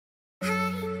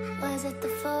Was it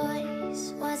the voice?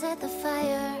 Was it the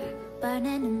fire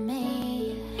burning in me?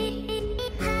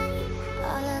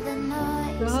 All of the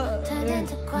noise turned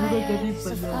into choirs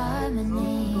of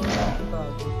harmony.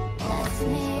 Left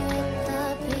me with the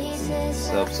pieces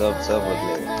सब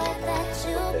बदले।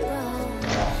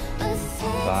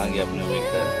 कहाँ गया अपने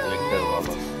Victor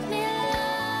वापस?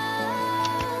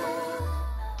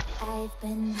 I've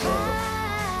been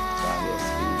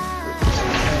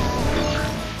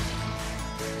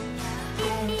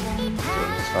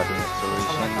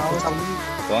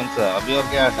कौन सा अभी और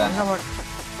क्या हटा?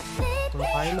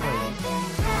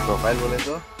 प्रोफाइल बोले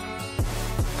तो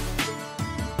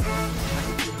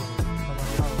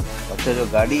अच्छा जो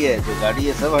गाड़ी है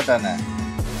सब हटाना है।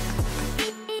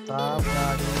 सब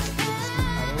गाड़ी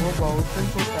अरे वो बहुत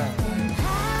छोटा है।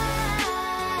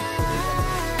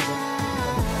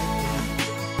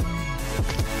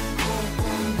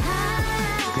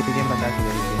 बता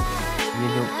ये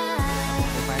जो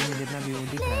प्रोफाइल में जितना भी वो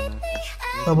दिख रहा है ना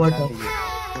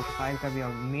प्रोफाइल का भी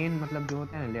मेन मतलब जो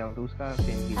होता है ना लेआउट उसका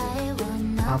चेंज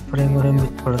कीजिए। आप फ्रेम भी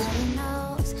थोड़ा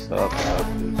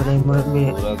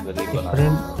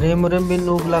फ्रेम भी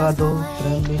नूब लगा दो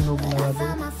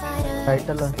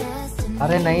टाइटल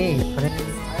अरे नहीं फ्रेम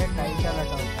टाइटल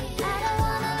हटाओ।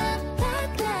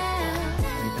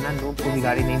 इतना नूब को भी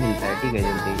गाड़ी नहीं मिलता है ठीक है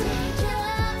जल्दी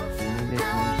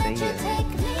सही है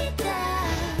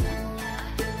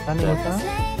नहीं होता।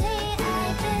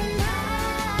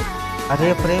 अरे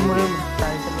फ्रेम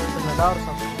टाइटल लगा और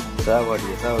सब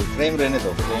बढ़िया सब फ्रेम रहने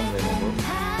दो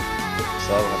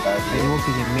सब हटा के वो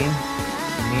कीजिए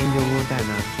मेन जो होता है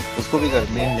ना उसको भी कर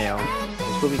मेन ले आओ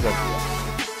उसको भी कर दिया।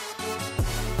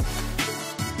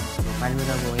 मोबाइल में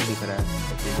तो वही दिख रहा है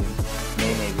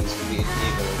नहीं उसको भी ये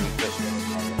करो रिफ्रेश करो।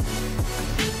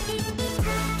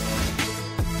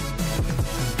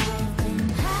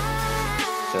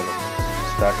 चलो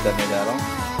स्टार्ट करने जा रहा हूँ।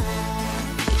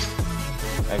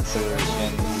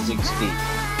 एक्सेलरेशन 60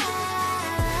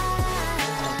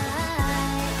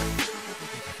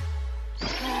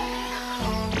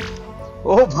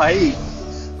 ओ भाई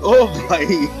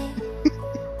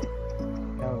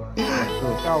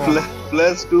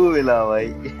 +2 मिला भाई।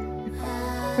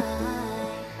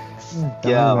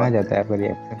 क्या आ जाता है पर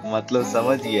मतलब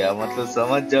समझ गया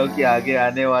समझ जाओ कि आगे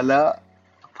आने वाला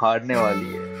फाड़ने वाली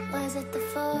है।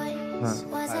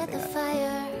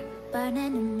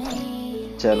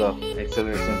 चलो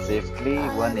एक्सेलरेशन सेफली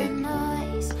 180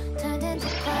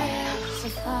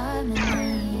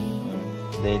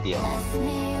 दे दिया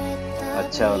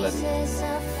अच्छा वाला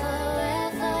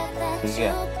ठीक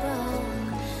है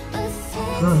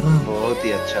बहुत ही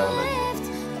अच्छा वाला दिया।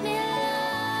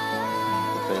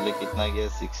 तो पहले कितना गया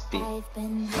 60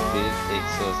 फिर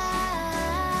 180।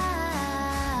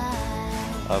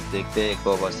 अब देखते हैं एक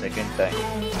और सेकंड टाइम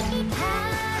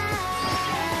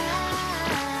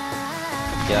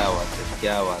क्या बात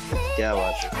है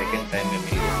सेकंड टाइम में मिल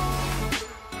गया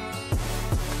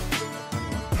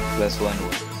 +1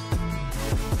 हुआ।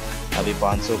 अभी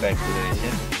 500 का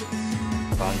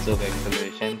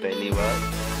एक्सेलरेशन पहली बार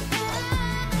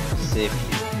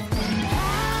सेफली।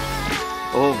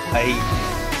 ओ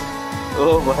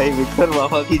भाई विक्टर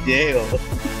मामा की जय हो।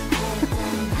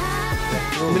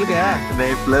 मिल गया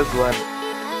नहीं +1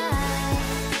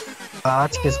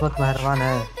 आज किस्मत मेहरबान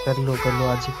है कर लो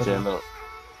आज ही कर लो। चलो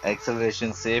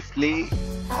एक्सेलरेशन सेफली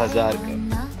 1000 का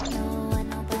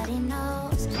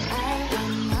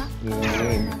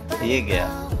ये गया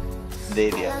दे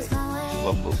दिया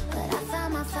बब्बू।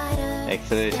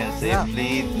 एक्सेलरेशन सेफली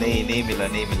नहीं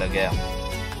मिला गया।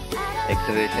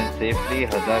 एक्सेलरेशन सेफली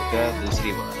 1000 का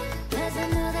दूसरी बार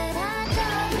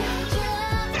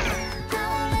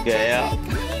गया।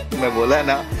 मैं बोला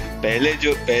ना पहले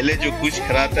जो कुछ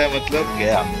कराता है मतलब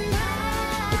गया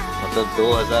मतलब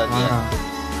 2000 गया।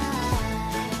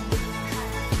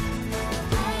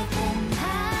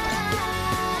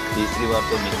 तीसरी बार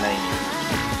तो मिलना ही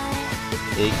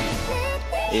है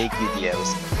एक ही दिया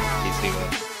उसने तीसरी बार।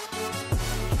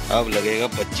 अब लगेगा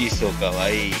 2500 का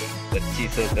भाई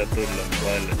 2500 का तो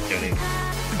लंबा चढ़ेगा।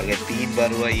 अगर 3 बार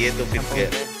हुआ ये तो फिर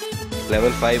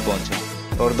लेवल 5 पहुंचा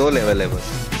और 2 लेवल है बस।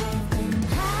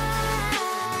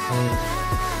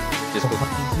 जिसको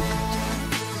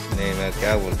नहीं मैं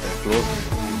क्या बोलता है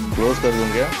क्लोज कर दूं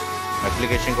क्या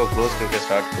एप्लीकेशन को क्लोज करके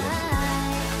स्टार्ट करूं।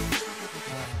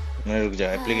 मैं रुक जा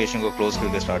एप्लीकेशन को क्लोज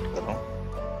करके स्टार्ट कर रहा हूँ।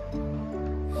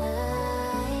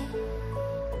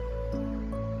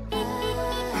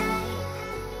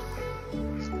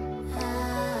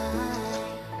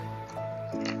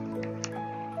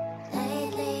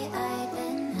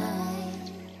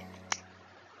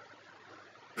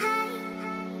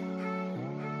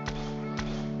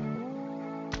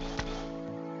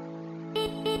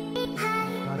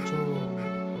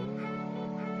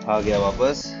 आ गया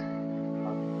वापस।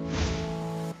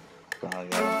 कहाँ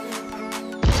गया?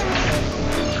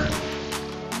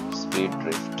 स्पीड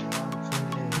ड्रिफ्ट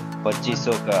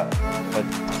 2500 का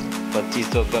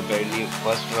 2500 का पहली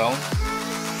फर्स्ट राउंड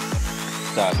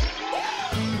स्टार्ट।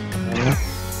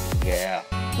 गया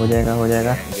हो जाएगा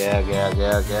गया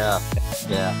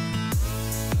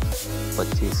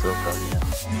 2500 का गया,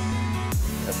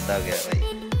 गंदा गया भाई।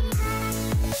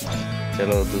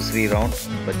 चलो दूसरी राउंड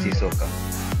 2500 का।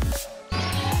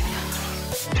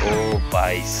 ओ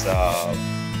भाई साहब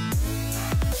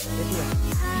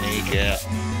नहीं गया,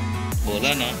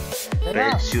 बोला ना।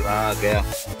 हाँ गया।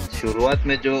 शुरुआत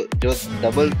में जो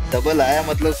डबल आया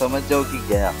मतलब समझ जाओ कि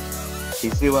गया।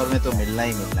 तीसरी बार में तो मिलना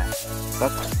ही मिलना है।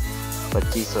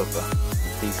 2500 का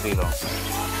तीसरी राउंड,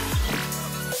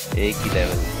 एक ही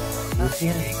लेवल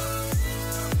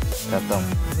खत्म।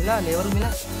 मिला लेवल मिला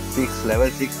 6 लेवल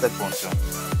 6 तक पहुंचा।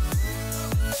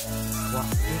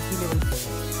 एक ही लेवल पे।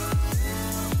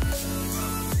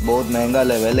 बहुत महंगा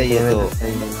लेवल है ये तो।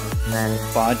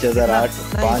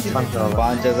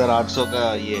 5800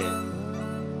 का ये है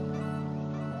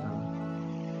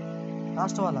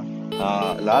लास्ट वाला।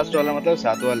 हाँ लास्ट वाला मतलब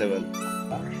 7वां लेवल।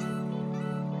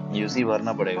 यूसी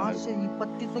भरना पड़ेगा।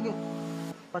 2500 के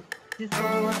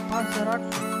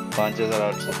 5800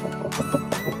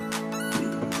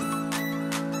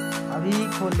 अभी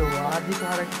खोलो। आज ही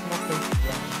तुम्हारा किस्मत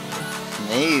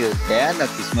नहीं गया ना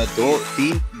किस्मत।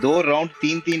 दो राउंड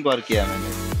तीन बार किया मैंने।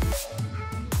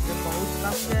 बहुत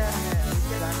कम गया है।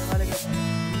 आने वाले के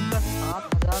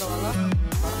 7000 वाला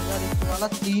 7100 वाला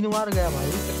 3 बार गया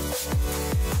भाई।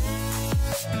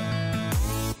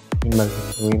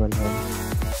 वही बन रहा है।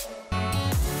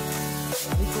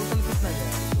 अभी टोटल कितना गया?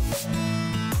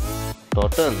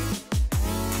 टोटल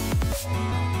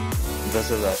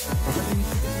 10,000।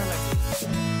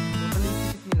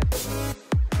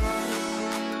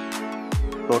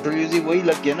 टोटल यूजी वही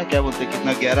लग गया ना, क्या बोलते हैं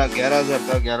कितना? 11,000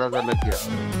 का 11,000 लग गया।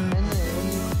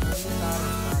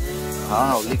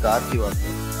 हाँ ओनली कार की बात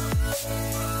है।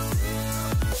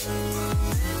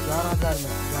 11,000 में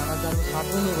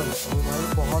 7वें लेवल भाई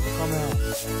बहुत कम है।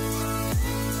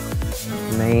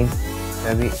 नहीं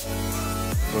अभी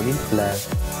थोड़ी खुला है।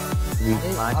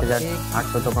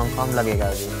 5,800 तो कम लगेगा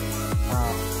अभी।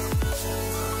 हाँ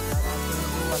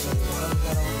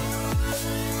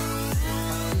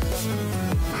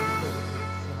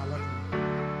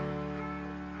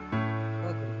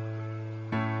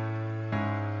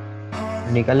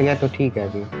निकल गया तो ठीक है।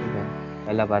 अभी ठीक है।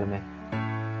 पहला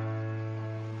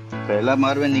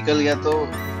बार में निकल गया तो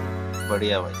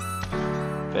बढ़िया भाई।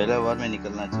 पहला बार में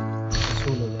निकलना चाहिए।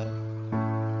 वसूल हो जाए।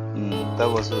 तब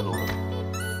वसूल होगा।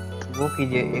 वो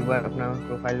कीजिए एक बार अपना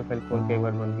प्रोफाइल खोल के एक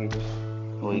बार बंद कीजिए।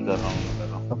 वही कर रहा हूँ।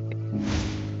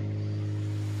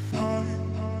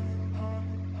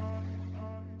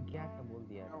 क्या बोल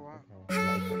दिया?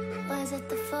 Was it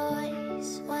the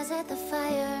voice? Was it the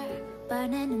fire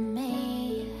burning in me?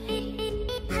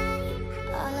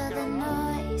 All of the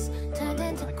noise turned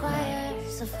into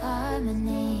choirs of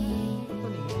harmony.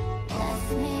 Left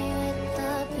me with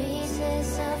the pieces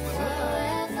of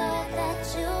forever that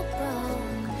you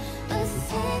broke. But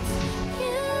since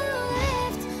you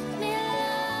left me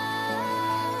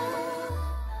alone,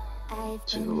 I've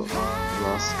been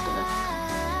last track.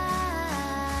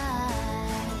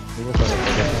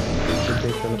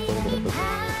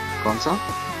 कौन सा?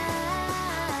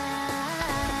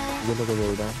 ये लोग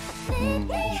बोल रहा है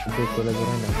तो लग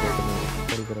रहा है ना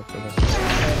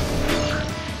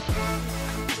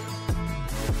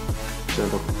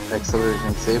चलो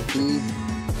एक्सेलरेशन सेफली।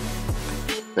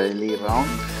 पहली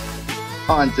राउंड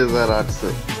 5800।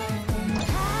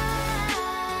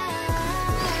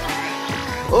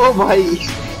 ओ भाई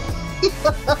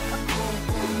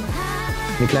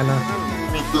निकला ना?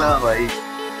 निकला भाई,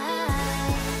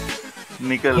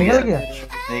 निकल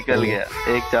गया।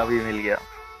 एक चाबी मिल गया।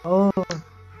 ओ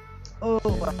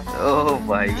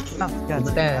भाई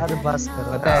अरे बस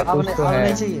करो। पता है कुछ तो है।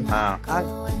 हाँ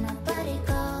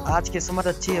आज किस्मत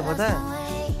अच्छी है पता है।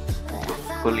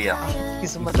 खुल गया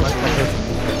किस्मत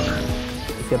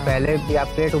इससे पहले भी आप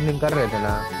क्रेट ओपनिंग कर रहे थे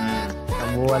ना,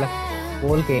 हम वो वाला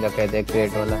खोल के ही रखे थे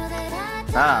क्रेट वाला।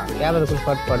 हाँ क्या पता कुछ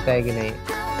फर्क पड़ता है कि नहीं,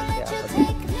 क्या पता।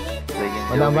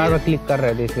 मतलब बार बार क्लिक कर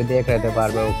रहे थे इसमें, देख रहे थे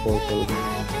बार बार वो खोल के।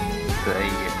 सही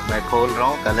है, मैं खोल रहा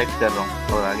हूँ, कलेक्ट कर रहा हूँ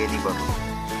और आगे नहीं बढ़ रहा हूँ।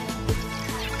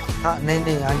 हाँ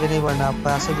नहीं आगे नहीं बढ़ना, आप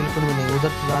ऐसे बिल्कुल भी नहीं, उधर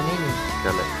तो जाना ही नहीं।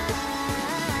 चले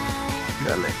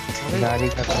गाड़ी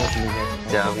का कोट लीजिए,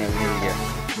 चाबी मिल गया।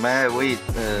 मैं वही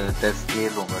ये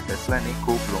लूंगा, टेस्ला नहीं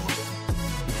खूब लूंगा।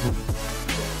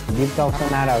 जीप का ऑप्शन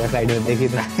आ रहा होगा साइड में, देखिए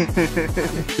तो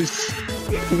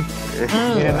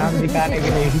मेरा नाम दिखाने के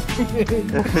लिए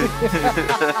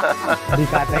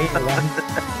दिखाता ही होगा।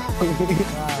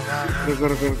 रुको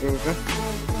रुको रुको रुको।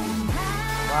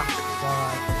 वाह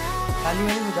ताली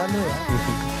वाली बजा लो यार।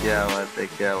 क्या बात है,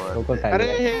 क्या बात रुको है। ताली। अरे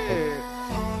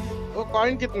वो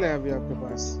कॉइन कितने हैं अभी आपके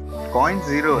पास? कॉइन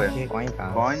 0 है, कॉइन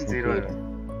कहाँ? कॉइन 0 है।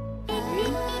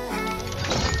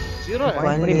 0 है?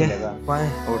 कॉइन नहीं मिलेगा।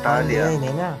 उठा लिया, ही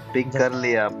नहीं ना। पिक कर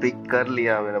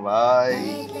लिया मेरा भाई,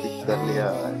 पिक कर लिया।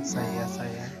 सही है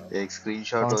एक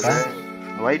स्क्रीनशॉट कौन हो सा? जाए,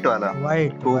 व्हाइट वाला।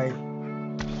 वाइट खूब। वाइट।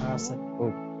 हाँ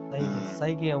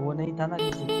सही किया, वो नहीं था ना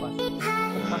किसी के पास।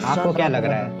 आपको क्या लग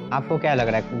रहा है? आपको क्या लग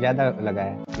रहा है? ज्यादा लगा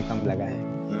है कि कम लगा है?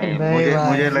 नहीं, नहीं भाई।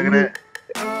 मुझे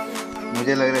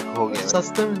लग रहा है खो गया।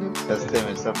 सस्ते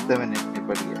में सस्ते में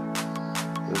निपट गया।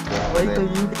 वही तो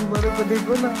यूट्यूबर को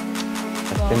देखो ना।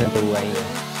 सस्ते में तो हुआ ही है।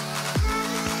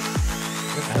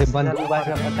 अरे बंदूक बार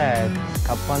का पता है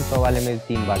 5600 वाले में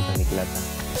 3 बार तो निकला था।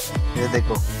 ये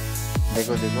देखो।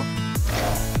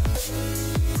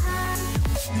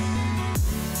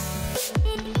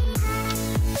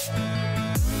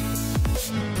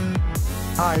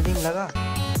 हाँ हेडिंग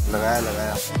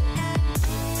लगाया।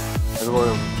 वो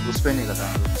उस पे नहीं लगा।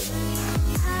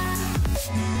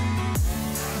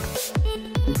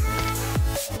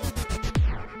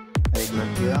 एक लग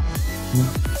गया।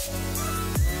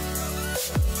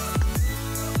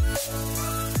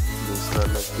 दूसरा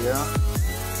लग गया।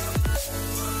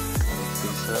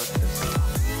 तीसरा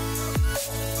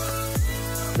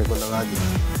देखो लगा दिया।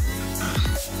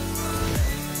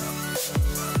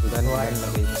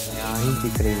 यहाँ ही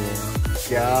दिख रही है।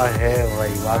 क्या है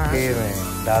भाई वाकई में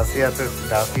डासिया से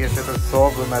तो 100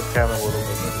 गुना अच्छा मैं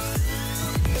बोलूँगा।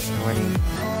 वही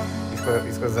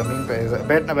इसको जमीन पे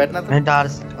बैठना तो नहीं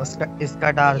डार्स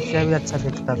इसका डार्सिया भी अच्छा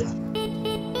दिखता था।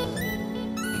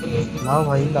 लाओ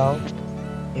भाई लाओ,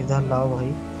 इधर लाओ भाई।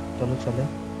 चलो चले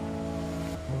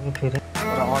फिर।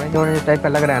 ऑरेंज टाइप का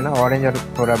लग रहा है ना, ऑरेंज और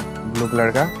थोड़ा ब्लू कलर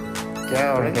का। क्या है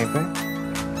और कहीं पे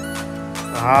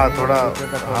हाँ थोड़ा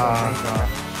हाँ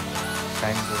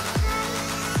टाइम पे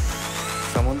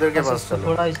समुद्र के पास इसको चलो।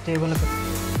 थोड़ा स्टेबल कर,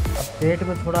 अपडेट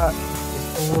में थोड़ा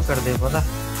इसको वो कर दे पता।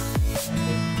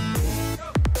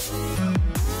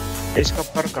 इसका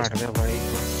पर काट दे भाई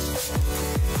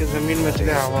कि जमीन में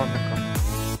चले हवा में कम।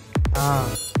 हाँ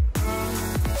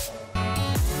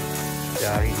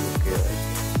क्या ही लुक है भाई।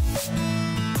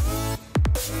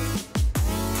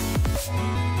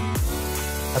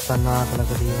 खतरनाक लग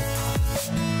रही है।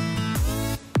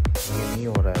 ये नहीं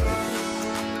हो रहा है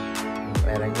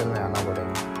भाई, एयर एंगल में आना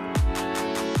पड़ेगा।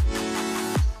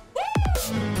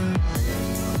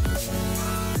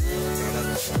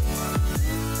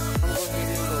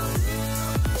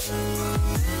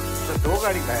 तो 2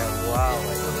 गाड़ी का है। वाह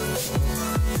भाई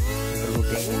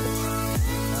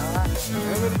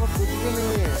मेरे पास कुछ भी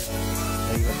नहीं है।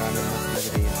 सही बता रहे मस्त लग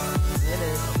रही है।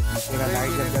 पूरा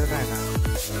लाइट जब जल रहा है ना।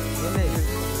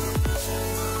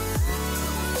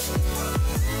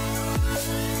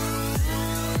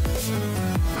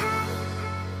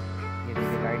 ये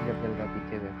देखिए लाइट जब जल रहा है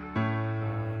पीछे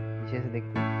से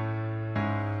देखते हैं।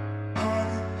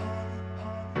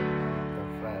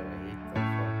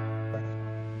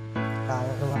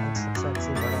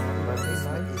 सबसे बड़ा बस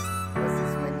इसमें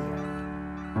नहीं है।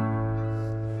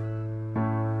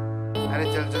 अरे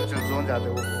चल जोन जाते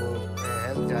वो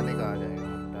हेल्थ जाने का आ जाएगा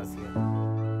डासिया।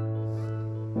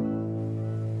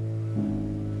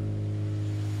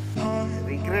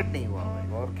 रिग्रेट नहीं हुआ भाई,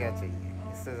 और क्या चाहिए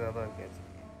इससे ज्यादा, क्या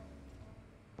चाहिए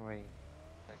वही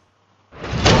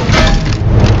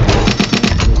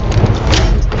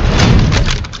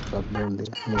सब बोल दे।